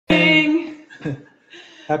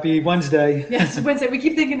Happy Wednesday. Yes, Wednesday. We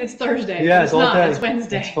keep thinking it's Thursday. Yeah, but it's not. day. It's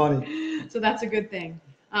Wednesday. That's funny. So that's a good thing.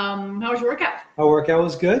 How was your workout? My workout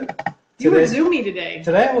was good. You were Zoomy today.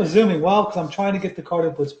 Today I was Zooming, well, because I'm trying to get the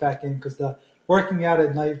cardio blitz back in because the working out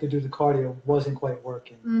at night to do the cardio wasn't quite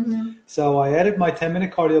working. Mm-hmm. So I added my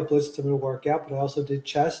 10-minute cardio blitz to the workout, but I also did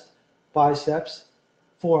chest, biceps,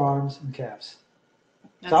 forearms, and calves.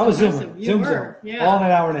 That's so I was impressive. zooming, You zoom, were, yeah. all in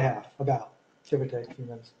an hour and a half, about, give or take a few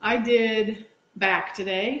minutes. I did back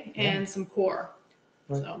today and some core.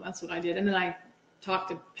 Right. So that's what I did. And then I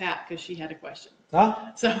talked to Pat because she had a question.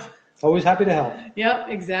 Ah, So always happy to help. Yep,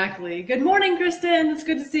 exactly. Good morning, Kristen. It's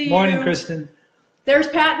good to see you. Morning, Kristen. There's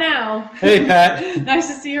Pat now. Hey, Pat. Nice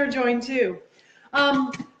to see her join too.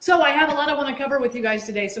 So I have a lot I want to cover with you guys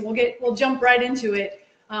today. So we'll jump right into it.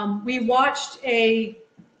 We watched a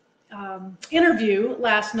interview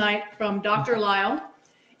last night from Dr. Lisle,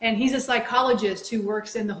 and he's a psychologist who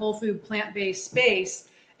works in the whole food plant-based space.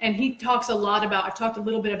 And he talks a lot about, I've talked a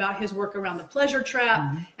little bit about his work around the pleasure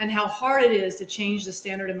trap and how hard it is to change the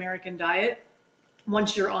standard American diet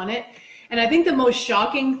once you're on it. And I think the most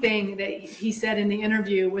shocking thing that he said in the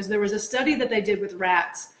interview was there was a study that they did with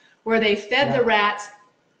rats where they fed the rats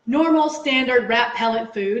normal standard rat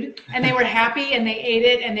pellet food, and they were happy and they ate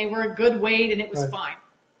it and they were a good weight and it was fine.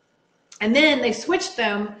 And then they switched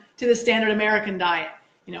them to the standard American diet,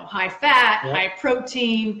 you know, high fat, high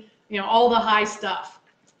protein, you know, all the high stuff.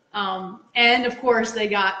 And of course they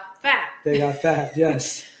got fat. They got fat,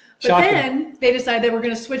 yes. But then they decided they were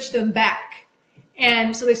going to switch them back.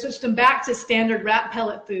 And so they switched them back to standard rat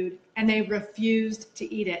pellet food, and they refused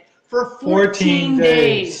to eat it for 14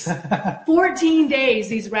 days. 14 days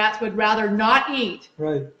these rats would rather not eat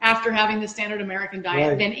after having the standard American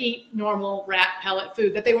diet than eat normal rat pellet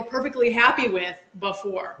food that they were perfectly happy with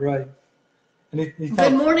before. Right. And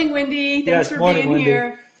Good morning, Wendy. Thanks for being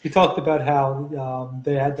here. He talked about how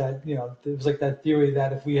they had that, you know, it was like that theory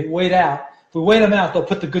that if we wait them out, they'll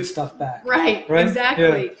put the good stuff back. Right?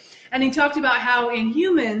 Exactly. Yeah. And he talked about how in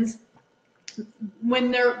humans, when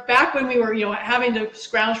we were, you know, having to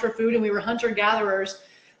scrounge for food and we were hunter-gatherers,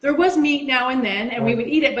 there was meat now and then, and we would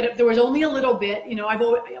eat it, but if there was only a little bit. You know,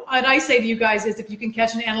 what I say to you guys is if you can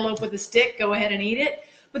catch an antelope with a stick, go ahead and eat it.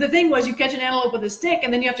 But the thing was, you catch an antelope with a stick,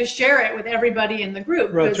 and then you have to share it with everybody in the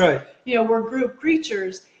group. Right. You know, we're group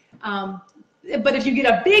creatures. But if you get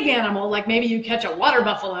a big animal, like maybe you catch a water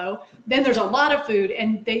buffalo, then there's a lot of food,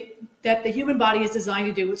 and that the human body is designed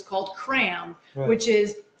to do is called cram, which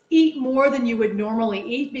is eat more than you would normally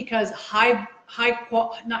eat because high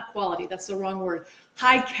quality, that's the wrong word,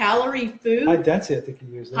 high calorie food. High density, I think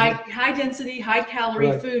you used. High density, high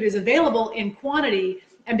calorie food is available in quantity,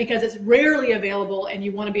 and because it's rarely available and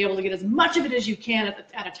you want to be able to get as much of it as you can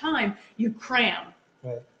at a time, you cram.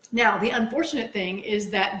 Now, the unfortunate thing is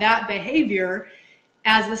that behavior,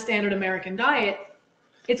 as the standard American diet,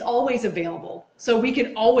 it's always available. So we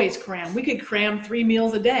can always cram. We could cram 3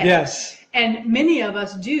 meals a day. Yes. And many of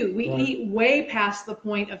us do. We eat way past the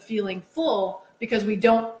point of feeling full because we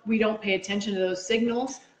don't pay attention to those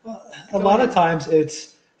signals. Well, a lot of times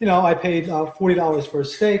it's, you know, I paid $40 for a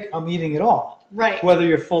steak. I'm eating it all. Right. Whether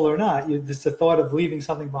you're full or not. Just the thought of leaving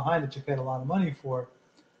something behind that you paid a lot of money for,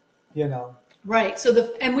 you know. Right.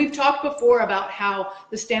 So and we've talked before about how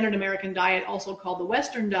the standard American diet, also called the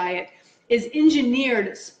Western diet, is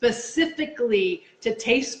engineered specifically to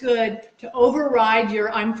taste good, to override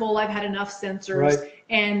your "I'm full, I've had enough" sensors,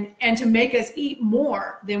 and to make us eat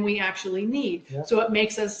more than we actually need. So it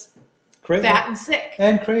makes us fat and sick.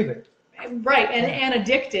 And crave it. Right. And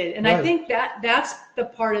addicted. And I think that's the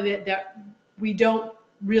part of it that we don't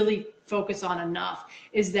really focus on enough,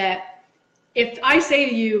 is that if I say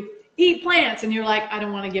to you, eat plants, and you're like, I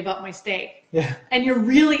don't want to give up my steak. And you're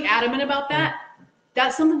really adamant about that,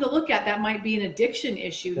 that's something to look at. That might be an addiction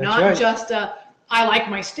issue, not just I like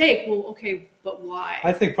my steak. Well, okay, but why?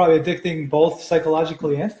 I think probably addicting both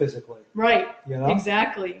psychologically and physically. Right. You know?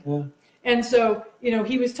 Exactly. And so, you know,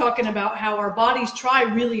 he was talking about how our bodies try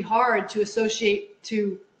really hard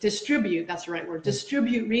to distribute, that's the right word,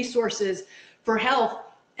 distribute resources for health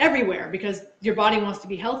everywhere because your body wants to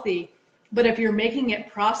be healthy. But if you're making it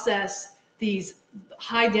process these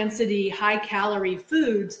high density, high calorie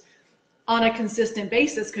foods on a consistent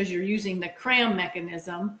basis because you're using the cram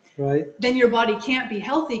mechanism, then your body can't be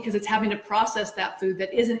healthy because it's having to process that food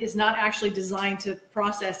that is not actually designed to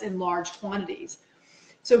process in large quantities.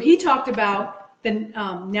 So he talked about the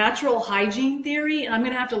natural hygiene theory, and I'm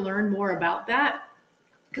going to have to learn more about that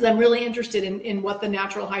because I'm really interested in what the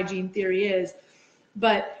natural hygiene theory is.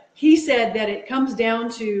 But he said that it comes down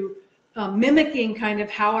to mimicking kind of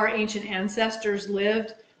how our ancient ancestors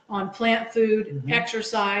lived on plant food,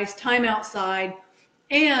 exercise, time outside,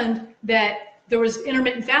 and that there was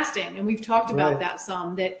intermittent fasting. And we've talked about that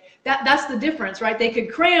some, that's the difference, right? They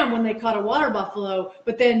could cram when they caught a water buffalo,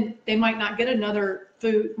 but then they might not get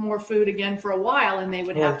more food again for a while, and they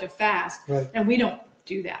would have to fast. And we don't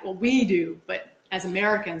do that. Well, we do, but as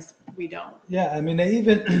Americans, we don't. Yeah, I mean, they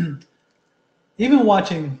even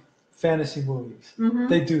watching fantasy movies,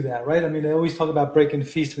 they do that, right? I mean, they always talk about breaking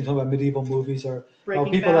feast when we talk about medieval movies, or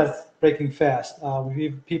people that breaking fast.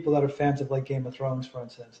 People that are fans of like Game of Thrones, for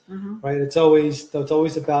instance, right? It's always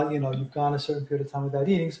about, you've gone a certain period of time without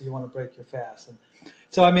eating, so you want to break your fast. And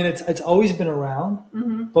so, I mean, it's always been around,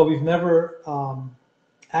 but we've never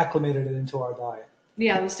acclimated it into our diet.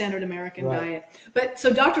 Yeah, the standard American diet. But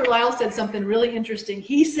so Dr. Lisle said something really interesting.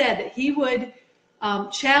 He said that he would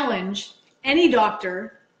challenge any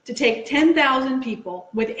doctor to take 10,000 people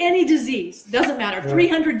with any disease, doesn't matter,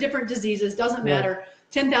 300 different diseases, doesn't matter,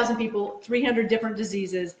 10,000 people, 300 different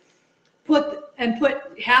diseases, put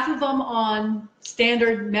half of them on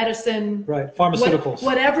standard medicine, pharmaceuticals,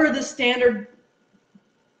 whatever the standard,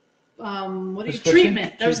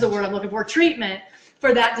 treatment, there's the word I'm looking for, treatment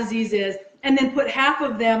for that disease is, and then put half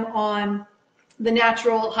of them on the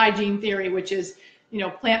natural hygiene theory, which is,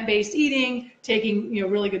 plant-based eating, taking,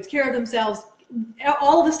 really good care of themselves,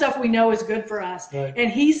 all the stuff we know is good for us. And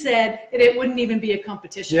he said that it wouldn't even be a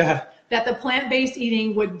competition, that the plant-based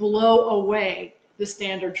eating would blow away the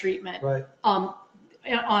standard treatment on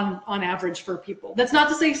average for people. That's not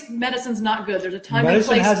to say medicine's not good. There's a time and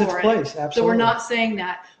place has for its it. place, absolutely. So we're not saying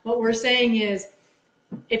that. What we're saying is,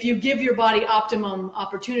 if you give your body optimum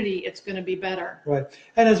opportunity, it's going to be better. Right.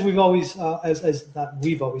 And as we've always, not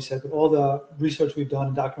we've always said, but all the research we've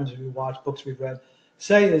done, documentaries we've watched, books we've read,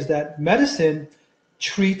 say is that medicine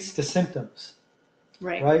treats the symptoms.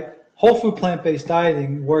 Right. Whole food plant-based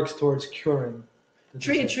dieting works towards curing.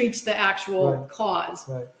 It treats the actual cause.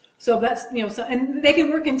 So that's, and they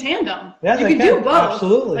can work in tandem. Yeah, you can do both.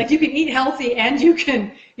 Absolutely. Like you can eat healthy and you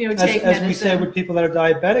can, take medicine. As we say with people that are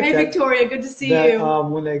diabetic. Hey, Victoria, good to see you.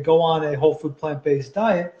 When they go on a whole food plant-based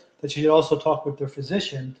diet, that you should also talk with their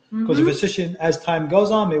physician, because the physician, as time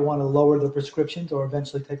goes on, may want to lower the prescriptions or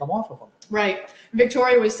eventually take them off of them. Right.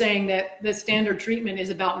 Victoria was saying that the standard treatment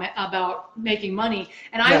is about making money.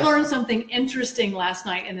 And I learned something interesting last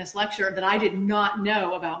night in this lecture that I did not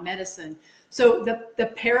know about medicine. So the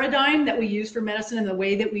paradigm that we use for medicine and the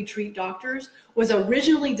way that we treat doctors was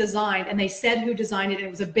originally designed, and they said who designed it, and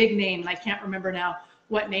it was a big name, and I can't remember now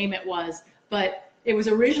what name it was, but it was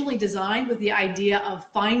originally designed with the idea of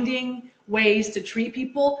finding ways to treat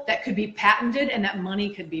people that could be patented and that money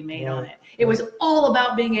could be made on it. It was all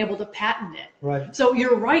about being able to patent it. So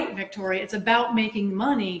you're right, Victoria, it's about making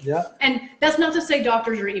money. And that's not to say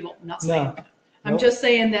doctors are evil. I'm not saying that. I'm just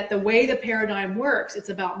saying that the way the paradigm works, it's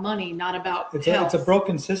about money, not about health. It's a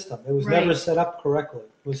broken system. It was never set up correctly.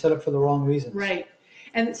 It was set up for the wrong reasons. Right.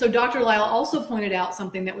 And so Dr. Lisle also pointed out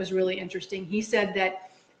something that was really interesting. He said that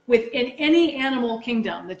within any animal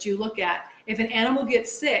kingdom that you look at, if an animal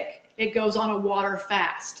gets sick, it goes on a water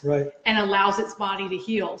fast and allows its body to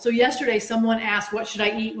heal. So yesterday someone asked, what should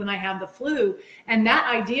I eat when I have the flu? And that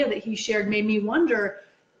idea that he shared made me wonder,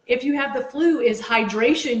 if you have the flu, is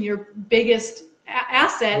hydration your biggest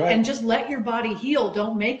asset? And just let your body heal.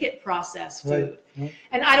 Don't make it processed food.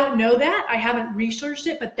 And I don't know that. I haven't researched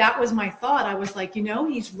it, but that was my thought. I was like,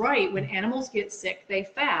 he's right. When animals get sick, they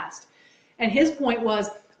fast. And his point was,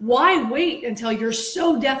 why wait until you're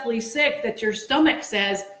so deathly sick that your stomach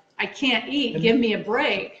says, I can't eat, give me a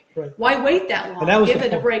break? Why wait that long? Give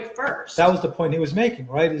it a break first. That was the point he was making,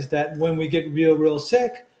 right? Is that when we get real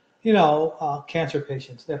sick, cancer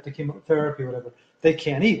patients, they have to chemotherapy or whatever, they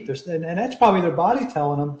can't eat. And that's probably their body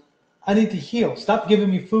telling them, I need to heal. Stop giving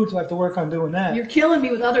me food so I have to work on doing that. You're killing me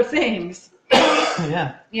with other things.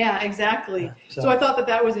 Yeah, exactly. So I thought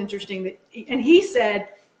that was interesting. And he said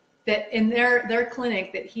that in their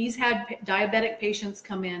clinic that he's had diabetic patients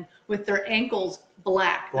come in with their ankles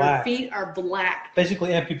black. Their feet are black. Basically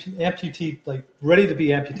amputee, like ready to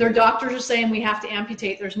be amputated. Their doctors are saying, we have to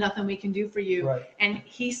amputate. There's nothing we can do for you. And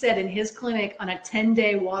he said in his clinic on a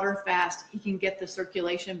 10-day water fast, he can get the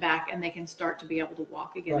circulation back and they can start to be able to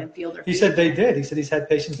walk again and feel their feet. He said they did. He said he's had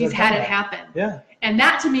patients. He's had it happen. And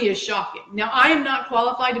that to me is shocking. Now, I am not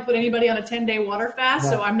qualified to put anybody on a 10-day water fast,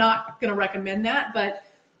 so I'm not going to recommend that. But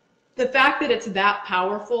the fact that it's that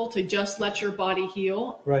powerful to just let your body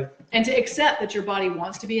heal and to accept that your body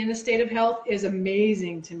wants to be in a state of health is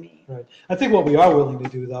amazing to me. I think what we are willing to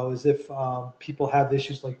do, though, is if people have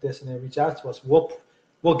issues like this and they reach out to us, we'll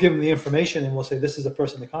give them the information and we'll say, this is a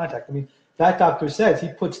person to contact. I mean, that doctor says he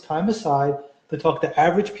puts time aside to talk to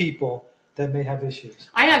average people that may have issues.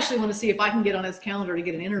 I actually want to see if I can get on his calendar to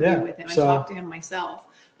get an interview with him and talk to him myself.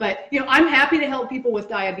 But I'm happy to help people with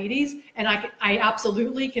diabetes, and I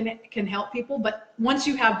absolutely can help people. But once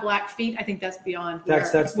you have black feet, I think that's beyond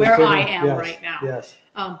where I am right now. Yes.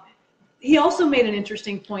 He also made an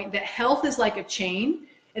interesting point that health is like a chain.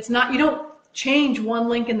 It's not, you don't change one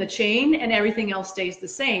link in the chain and everything else stays the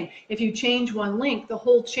same. If you change one link, the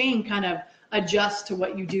whole chain kind of adjusts to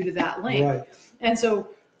what you do to that link. Right. And so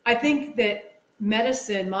I think that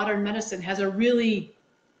modern medicine has a really,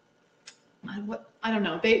 I don't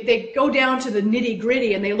know, they go down to the nitty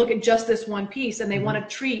gritty and they look at just this one piece and they want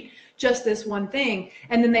to treat just this one thing.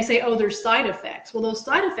 And then they say, oh, there's side effects. Well, those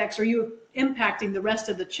side effects are you impacting the rest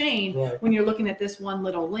of the chain when you're looking at this one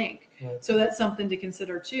little link. Right. So that's something to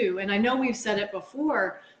consider too. And I know we've said it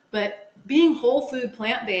before, but being whole food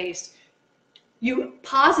plant-based, you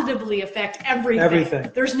positively affect everything.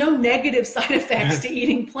 There's no negative side effects to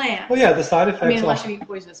eating plants. Well, yeah, the side effects. I mean, unless you eat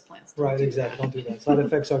poisonous plants. Right, exactly. Don't do that. Side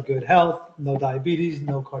effects are good health, no diabetes,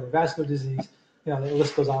 no cardiovascular disease. The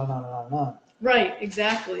list goes on and on and on and on. Right,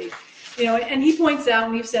 exactly. And he points out,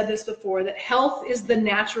 and we've said this before, that health is the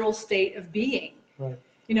natural state of being. Right.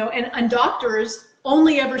 And doctors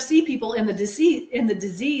only ever see people in the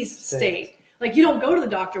disease state. Like, you don't go to the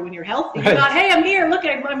doctor when you're healthy. You're not, hey, I'm here, look,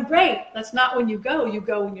 I'm great. That's not when you go. You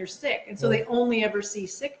go when you're sick. And so they only ever see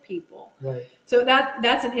sick people. Right. So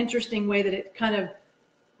that's an interesting way that it kind of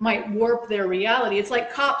might warp their reality. It's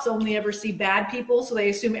like cops only ever see bad people, so they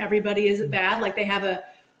assume everybody is bad. Like they have a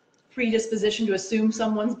predisposition to assume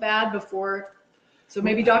someone's bad before. So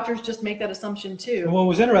maybe doctors just make that assumption too. And what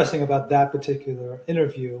was interesting about that particular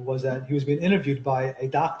interview was that he was being interviewed by a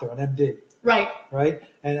doctor, an MD. Right. Right.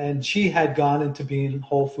 And she had gone into being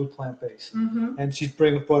whole food plant-based. Mm-hmm. And she's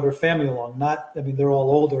brought her family along. They're all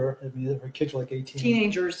older. I mean, her kids are like 18.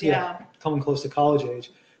 Teenagers, yeah. Coming close to college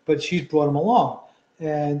age. But she's brought them along.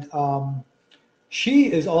 And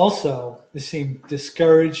she is also, it seemed,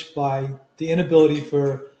 discouraged by the inability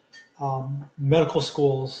for medical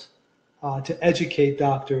schools to educate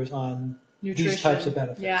doctors on nutrition, these types of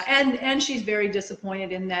benefits. Yeah, and she's very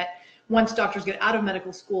disappointed in that once doctors get out of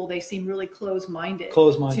medical school, they seem really closed-minded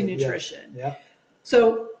to nutrition. Yeah.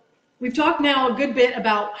 So we've talked now a good bit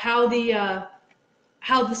about how the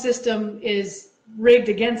system is rigged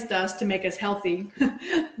against us to make us healthy.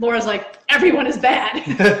 Laura's like, everyone is bad.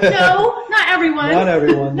 No, not everyone. Not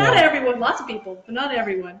everyone. Not everyone. Lots of people, but not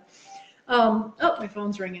everyone. Oh, my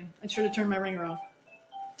phone's ringing. I should have turned my ringer off.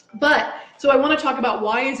 But so I want to talk about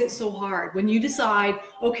why is it so hard when you decide,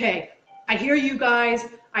 okay, I hear you guys.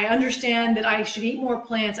 I understand that I should eat more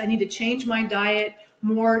plants. I need to change my diet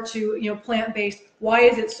more to plant-based. Why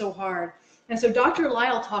is it so hard? And so Dr.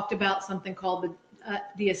 Lisle talked about something called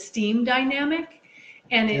the esteem dynamic,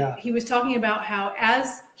 and he was talking about how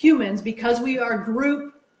as humans, because we are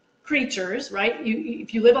group creatures, right?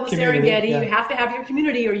 If you live on the Serengeti, you have to have your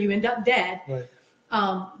community or you end up dead. Right.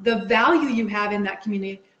 The value you have in that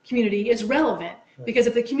community is relevant, because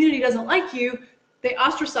if the community doesn't like you, they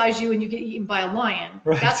ostracize you and you get eaten by a lion.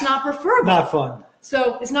 Right. That's not preferable. Not fun.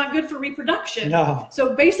 So it's not good for reproduction. No.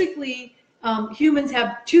 So basically, humans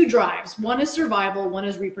have two drives. One is survival, one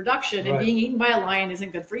is reproduction, and being eaten by a lion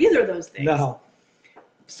isn't good for either of those things. No.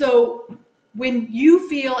 So when you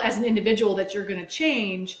feel as an individual that you're going to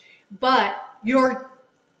change, but your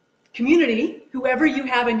community, whoever you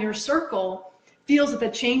have in your circle, feels that the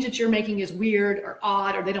change that you're making is weird or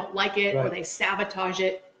odd, or they don't like it, or they sabotage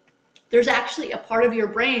it, there's actually a part of your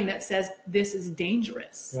brain that says this is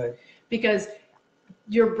dangerous. Right. Because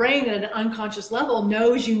your brain at an unconscious level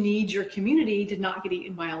knows you need your community to not get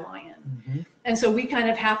eaten by a lion. Mm-hmm. And so we kind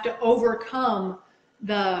of have to overcome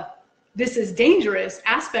the this is dangerous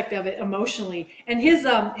aspect of it emotionally. And his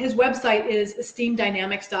website is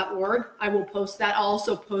esteemdynamics.org. I will post that. I'll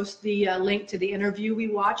also post the link to the interview we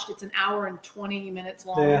watched. It's an hour and 20 minutes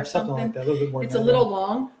long or something. Like that. A little bit more. It's a little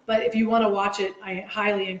long, but if you want to watch it, I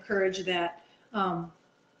highly encourage that.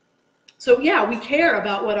 So yeah, we care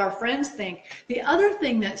about what our friends think. The other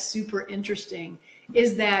thing that's super interesting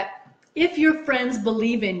is that if your friends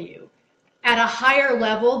believe in you at a higher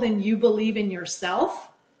level than you believe in yourself,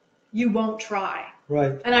 you won't try.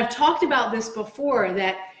 Right. And I've talked about this before,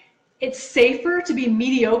 that it's safer to be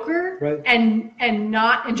mediocre and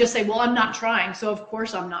just say, well, I'm not trying, so of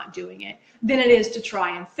course I'm not doing it, than it is to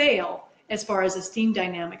try and fail as far as esteem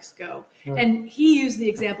dynamics go. Right. And he used the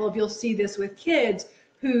example of, you'll see this with kids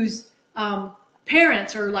whose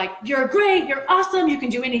parents are like, you're great, you're awesome, you can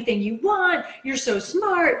do anything you want, you're so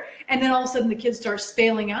smart. And then all of a sudden the kid starts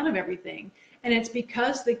failing out of everything. And it's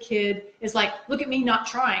because the kid is like, look at me not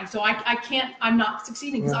trying. So I can't, I'm not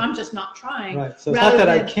succeeding because I'm just not trying. Right. So it's not that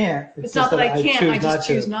I can't. It's not that I can't, I just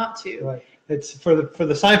choose not to. Right. It's for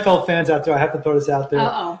the Seinfeld fans out there, I have to throw this out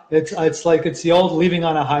there. It's like it's the old leaving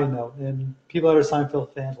on a high note, and people that are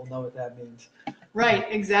Seinfeld fans will know what that means. Right,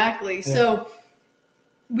 exactly. Yeah. So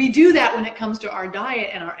we do that when it comes to our diet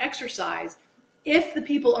and our exercise. If the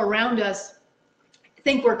people around us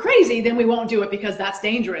think we're crazy, then we won't do it because that's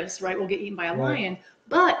dangerous, right? We'll get eaten by a lion.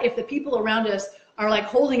 But if the people around us are like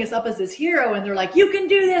holding us up as this hero and they're like, you can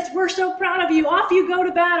do this, we're so proud of you, off you go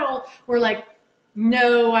to battle, we're like,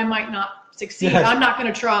 no, I might not succeed. Yes. I'm not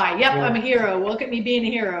going to try. Yep, I'm a hero. Well, look at me being a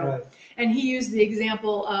hero. Right. And he used the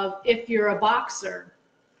example of if you're a boxer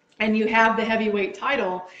and you have the heavyweight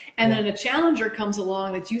title and then a challenger comes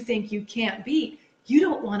along that you think you can't beat, you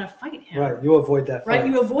don't want to fight him. Right, you avoid that fight. Right,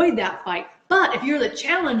 you avoid that fight. But if you're the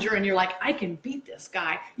challenger and you're like, I can beat this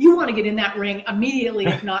guy, you want to get in that ring immediately,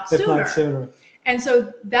 if not sooner. If not sooner. And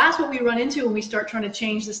so that's what we run into when we start trying to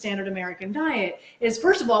change the standard American diet is,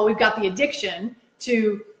 first of all, we've got the addiction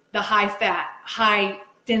to the high fat, high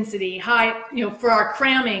density, high, for our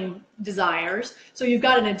cramming desires. So you've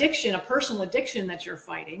got an addiction, a personal addiction that you're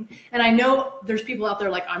fighting. And I know there's people out there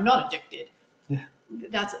like, I'm not addicted. Yeah.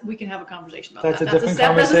 We can have a conversation about that. That's a different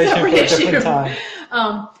conversation for a different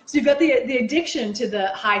time. So you've got the addiction to the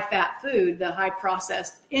high fat food, the high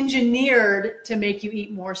processed, engineered to make you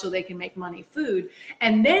eat more so they can make money food.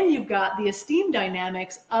 And then you've got the esteem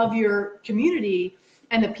dynamics of your community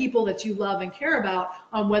and the people that you love and care about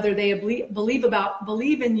on whether they believe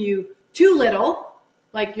in you too little,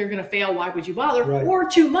 like you're going to fail, why would you bother, or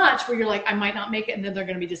too much where you're like, I might not make it, and then they're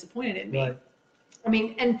going to be disappointed in me. Right. I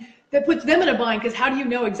mean, and that puts them in a bind because how do you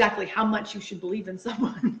know exactly how much you should believe in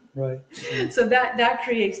someone? Right. So that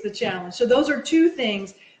creates the challenge. So those are two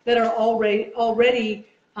things that are already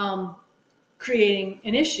creating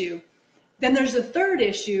an issue. Then there's a third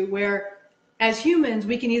issue where as humans,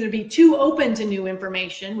 we can either be too open to new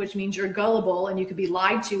information, which means you're gullible and you could be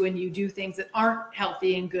lied to and you do things that aren't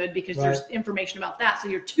healthy and good because there's information about that. So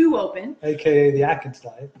you're too open. AKA the Atkins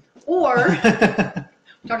diet. Or,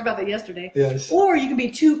 we talked about that yesterday. Yes. Or you can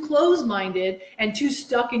be too closed-minded and too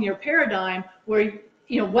stuck in your paradigm where,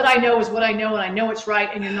 what I know is what I know and I know it's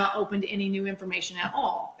right and you're not open to any new information at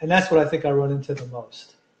all. And that's what I think I run into the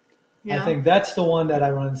most. Yeah. I think that's the one that I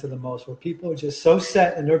run into the most, where people are just so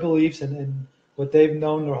set in their beliefs and what they've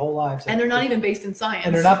known their whole lives. And they're not even based in science.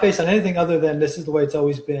 And they're not based on anything other than this is the way it's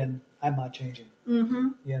always been. I'm not changing. Mm-hmm.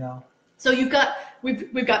 So we've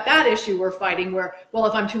got that issue we're fighting where, well,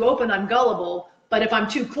 if I'm too open, I'm gullible. But if I'm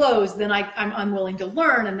too closed, then I'm unwilling to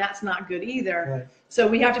learn, and that's not good either. Right. So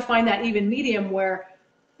we have to find that even medium where,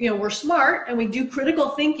 we're smart and we do critical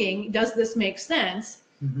thinking. Does this make sense?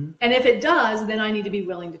 Mm-hmm. And if it does, then I need to be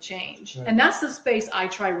willing to change. Right. And that's the space I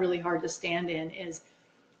try really hard to stand in is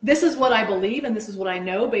this is what I believe and this is what I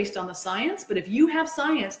know based on the science. But if you have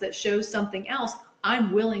science that shows something else,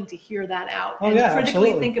 I'm willing to hear that out and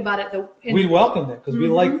critically think about it. We welcome it because we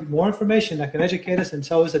like more information that can educate us and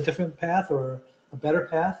tell us a different path or a better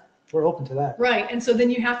path. We're open to that. Right. And so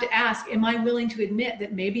then you have to ask, am I willing to admit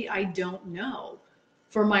that maybe I don't know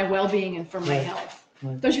for my well-being and for my health?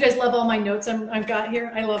 Right. Don't you guys love all my notes I've got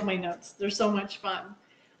here? I love my notes. They're so much fun.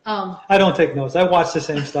 I don't take notes. I watch the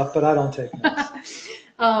same stuff, but I don't take notes.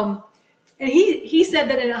 And he said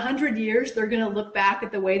that in 100 years, they're going to look back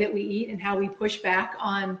at the way that we eat and how we push back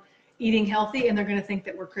on eating healthy, and they're going to think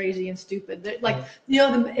that we're crazy and stupid.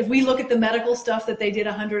 If we look at the medical stuff that they did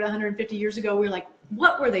 100, 150 years ago, we're like,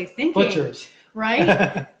 what were they thinking? Butchers.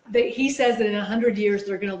 Right? He says that in 100 years,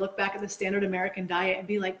 they're going to look back at the standard American diet and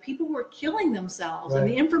be like, people were killing themselves, and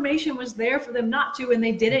the information was there for them not to, and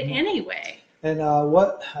they did it anyway. And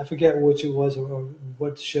I forget which it was or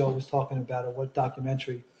what show was talking about or what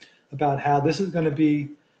documentary about how this is going to be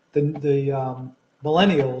the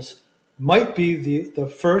millennials might be the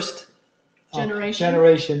first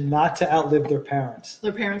generation not to outlive their parents.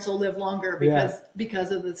 Their parents will live longer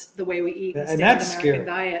because of the way we eat. And that's American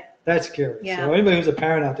diet. That's scary. Yeah. So anybody who's a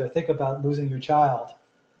parent out there, think about losing your child.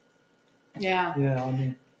 Yeah.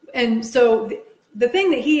 And so the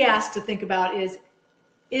thing that he asked to think about is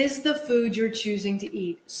the food you're choosing to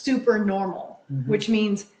eat super normal, which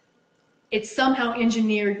means it's somehow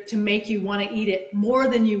engineered to make you want to eat it more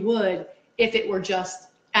than you would if it were just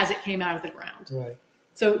as it came out of the ground. Right.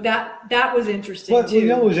 So that was interesting too.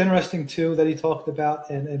 What was interesting too that he talked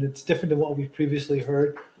about, and it's different than what we've previously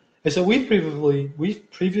heard. And so we've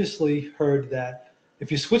previously heard that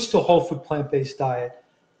if you switch to a whole food plant-based diet,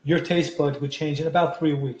 your taste buds would change in about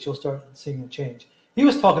 3 weeks. You'll start seeing a change. He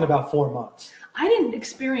was talking about 4 months. I didn't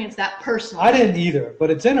experience that personally. I didn't either, but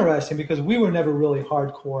it's interesting because we were never really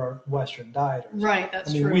hardcore Western dieters. Right,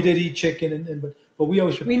 that's true. We did eat chicken, but we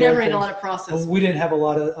always we never ate a lot of processed. We didn't have a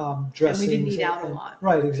lot of dressings. And we didn't eat out a lot.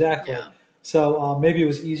 Right, exactly. Yeah. So maybe it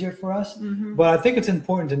was easier for us. But I think it's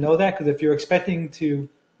important to know that, because if you're expecting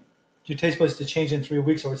your taste buds to change in 3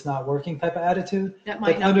 weeks or it's not working type of attitude, that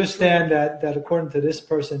might not understand that according to this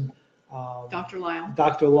person, Dr.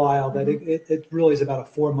 Lisle, that it really is about a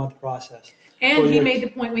 4-month process. And he made the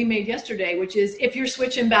point we made yesterday, which is if you're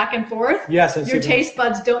switching back and forth, yes, your taste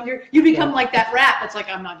buds you become like that rat that's like,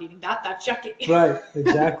 I'm not eating that, that's yucky. Right,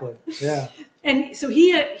 exactly, yeah. And so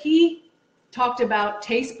he talked about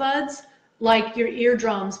taste buds like your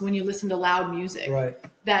eardrums when you listen to loud music. Right.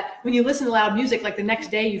 That when you listen to loud music, like the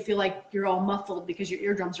next day you feel like you're all muffled because your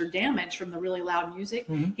eardrums are damaged from the really loud music.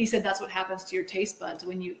 He said that's what happens to your taste buds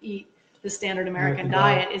when you eat the standard American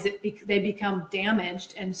diet, is they become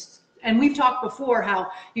damaged. And we've talked before how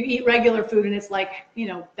you eat regular food and it's like,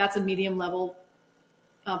 that's a medium level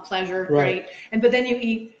pleasure, right? But then you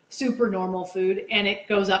eat super normal food and it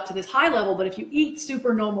goes up to this high level. But if you eat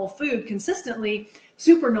super normal food consistently,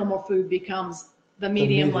 super normal food becomes the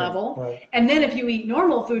medium level. Right. And then if you eat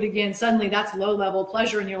normal food again, suddenly that's low level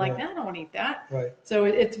pleasure and you're like, I don't want to eat that. Right. So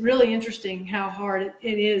it's really interesting how hard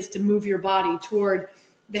it is to move your body toward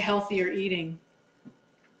the healthier eating.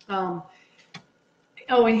 And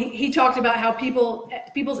he talked about how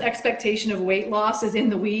people's expectation of weight loss is in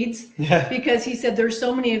the weeds. Yeah. Because he said there's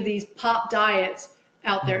so many of these pop diets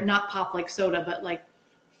out there, not pop like soda, but like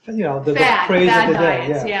the fad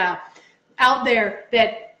diets, yeah, out there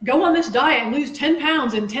that go on this diet and lose 10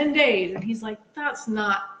 pounds in 10 days. And he's like, that's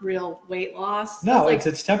not real weight loss. No, like,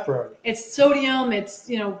 it's temporary. It's sodium, it's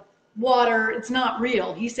water, it's not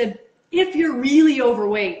real. He said, if you're really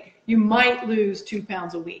overweight, you might lose 2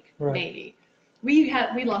 pounds a week, maybe. We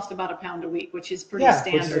lost about 1 pound a week, which is pretty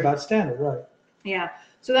standard. Which is about standard, right? Yeah,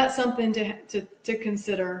 so that's something to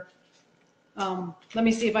consider. Let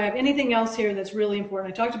me see if I have anything else here that's really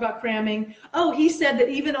important. I talked about cramming. Oh, he said that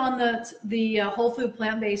even on the whole food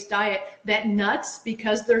plant-based diet, that nuts,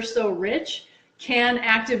 because they're so rich, can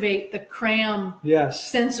activate the cram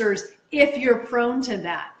sensors if you're prone to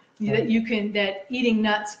that. That eating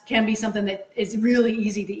nuts can be something that is really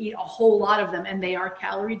easy to eat a whole lot of them, and they are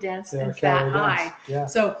calorie dense and fat high. Yeah.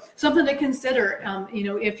 So something to consider,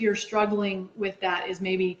 if you're struggling with that, is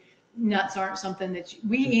maybe nuts aren't something that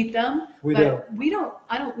we eat them. We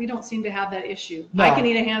don't seem to have that issue. No. I can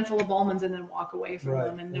eat a handful of almonds and then walk away from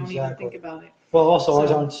them and don't even think about it. Well, also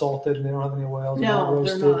ours aren't salted and they don't have any oils. No,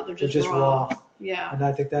 they're not. They're just raw. Yeah. And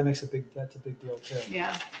I think that's a big deal too.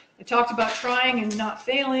 Yeah. I talked about trying and not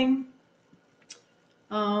failing.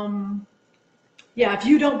 If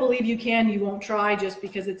you don't believe you can, you won't try, just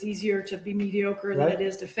because it's easier to be mediocre than it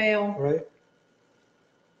is to fail. Right.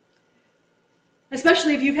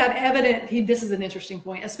 Especially if you've had evidence, this is an interesting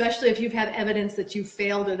point, especially if you've had evidence that you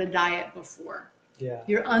failed at a diet before. Yeah.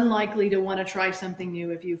 You're unlikely to want to try something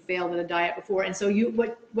new if you failed at a diet before. And so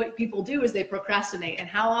what people do is they procrastinate. And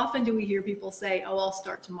how often do we hear people say, oh, I'll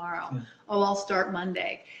start tomorrow. Yeah. Oh, I'll start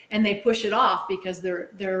Monday. And they push it off because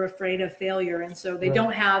they're afraid of failure. And so they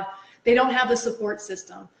don't have the support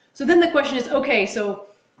system. So then the question is, okay, so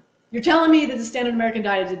you're telling me that the standard American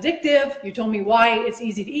diet is addictive. You told me why it's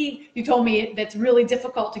easy to eat. You told me that's really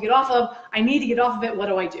difficult to get off of. I need to get off of it. What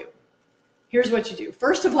do I do? Here's what you do.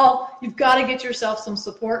 First of all, you've got to get yourself some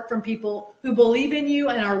support from people who believe in you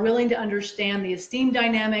and are willing to understand the esteem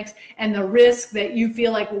dynamics and the risk that you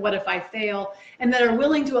feel like, well, what if I fail? And that are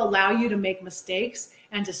willing to allow you to make mistakes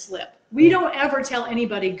and to slip. We don't ever tell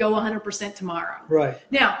anybody, go 100% tomorrow. Right.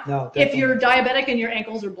 Now, if you're diabetic and your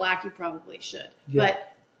ankles are black, you probably should. Yeah.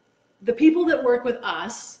 But the people that work with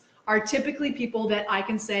us are typically people that I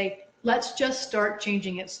can say, let's just start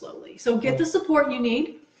changing it slowly. So get the support you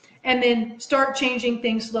need. And then start changing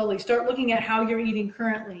things slowly. Start looking at how you're eating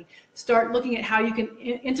currently. Start looking at how you can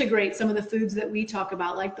integrate some of the foods that we talk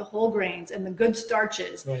about, like the whole grains and the good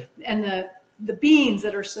starches and the beans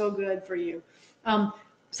that are so good for you.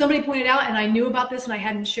 Somebody pointed out, and I knew about this and I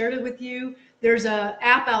hadn't shared it with you, there's an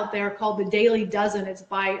app out there called the Daily Dozen. It's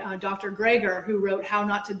by Dr. Greger, who wrote How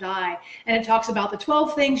Not to Die. And it talks about the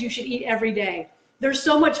 12 things you should eat every day. There's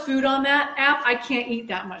so much food on that app, I can't eat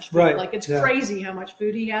that much food. Right. Like, it's crazy how much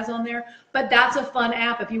food he has on there. But that's a fun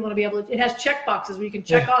app if you want to be able to. It has check boxes where you can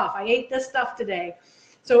check off, I ate this stuff today.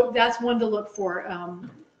 So that's one to look for.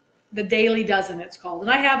 The Daily Dozen, it's called.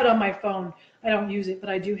 And I have it on my phone. I don't use it,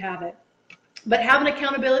 but I do have it. But have an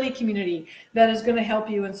accountability community that is going to help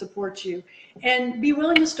you and support you. And be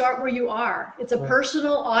willing to start where you are. It's a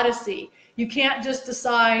personal odyssey. You can't just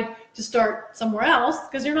decide to start somewhere else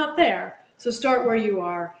because you're not there. So start where you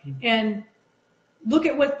are and look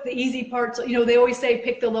at what the easy parts, they always say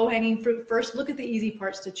pick the low-hanging fruit first. Look at the easy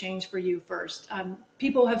parts to change for you first.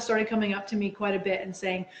 People have started coming up to me quite a bit and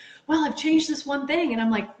saying, well, I've changed this one thing. And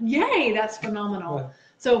I'm like, yay, that's phenomenal. Right.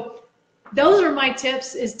 So those are my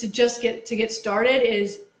tips, is to just get started,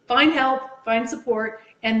 is find help, find support,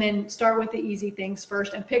 and then start with the easy things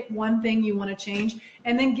first and pick one thing you want to change,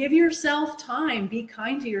 and then give yourself time. Be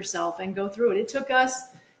kind to yourself and go through it. It took us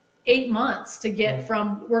 8 months to get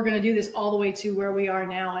from we're going to do this all the way to where we are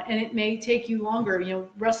now, and it may take you longer.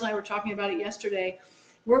 Russ and I were talking about it yesterday.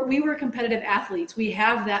 We were competitive athletes. We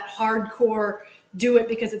have that hardcore do it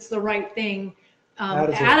because it's the right thing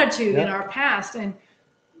attitude in our past, and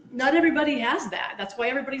not everybody has that. That's why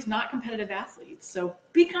everybody's not competitive athletes. So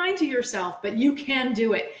be kind to yourself, but you can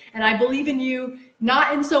do it. And I believe in you,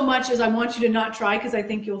 not in so much as I want you to not try because I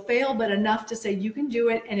think you'll fail, but enough to say you can do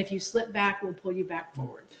it. And if you slip back, we'll pull you back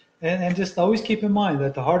forward. And just always keep in mind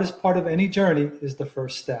that the hardest part of any journey is the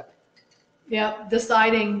first step. Yeah,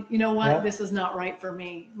 deciding, this is not right for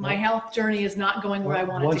me. My health journey is not going where I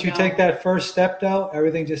want it to go. Once you take that first step, though,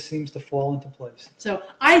 everything just seems to fall into place. So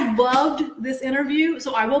I loved this interview.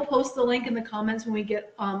 So I will post the link in the comments when we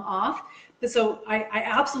get off. So I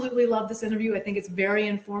absolutely love this interview. I think it's very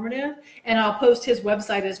informative. And I'll post his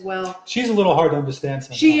website as well. She's a little hard to understand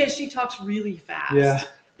sometimes. She is. She talks really fast. Yeah.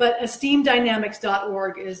 But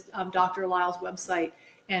esteemdynamics.org is Dr. Lisle's website.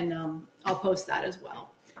 And I'll post that as well.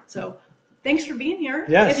 So thanks for being here.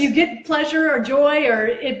 Yes. If you get pleasure or joy or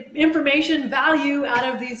information, value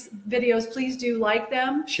out of these videos, please do like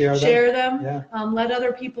them. Share them. Yeah. Let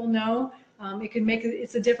other people know.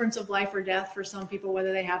 It's a difference of life or death for some people,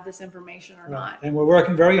 whether they have this information or not. And we're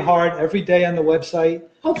working very hard every day on the website.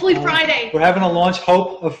 Hopefully Friday. We're having a launch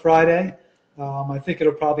hope of Friday. I think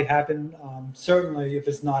it'll probably happen. Certainly, if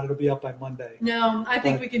it's not, it'll be up by Monday. No, I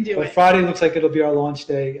think we can do it. But Friday looks like it'll be our launch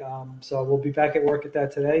day. So we'll be back at work at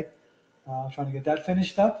that today. Trying to get that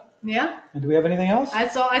finished up. Yeah. And do we have anything else?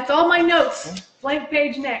 That's all my notes. Okay. Blank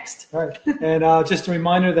page next. All right. And just a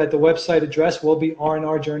reminder that the website address will be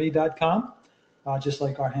rnrjourney.com, just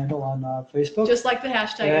like our handle on Facebook. Just like the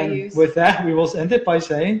hashtag I use. With that, we will end it by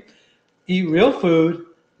saying, eat real food,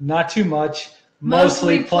 not too much,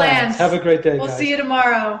 mostly plants. Have a great day, guys. We'll see you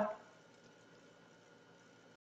tomorrow.